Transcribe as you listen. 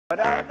I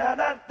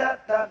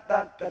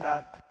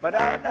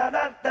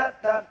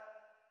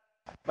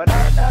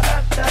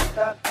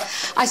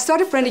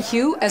started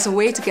BrandedU as a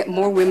way to get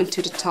more women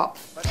to the top.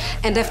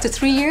 And after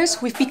 3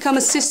 years, we've become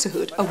a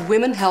sisterhood of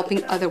women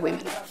helping other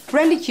women.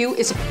 BrandedU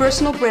is a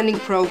personal branding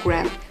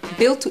program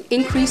built to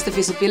increase the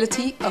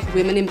visibility of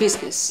women in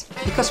business.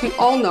 Because we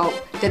all know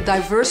that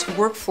diverse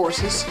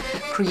workforces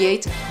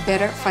create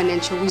better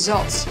financial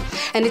results.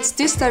 And it's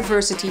this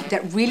diversity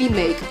that really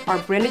make our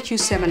BrandedU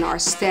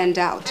seminars stand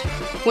out.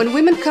 When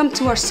women come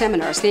to our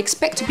seminars, they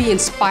expect to be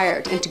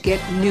inspired and to get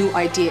new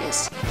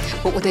ideas.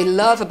 But what they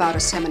love about our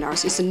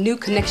seminars is the new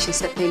connections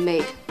that they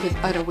make with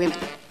other women.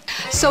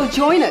 So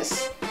join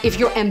us if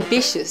you're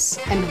ambitious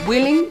and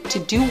willing to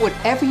do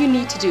whatever you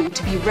need to do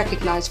to be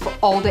recognized for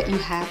all that you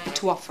have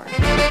to offer.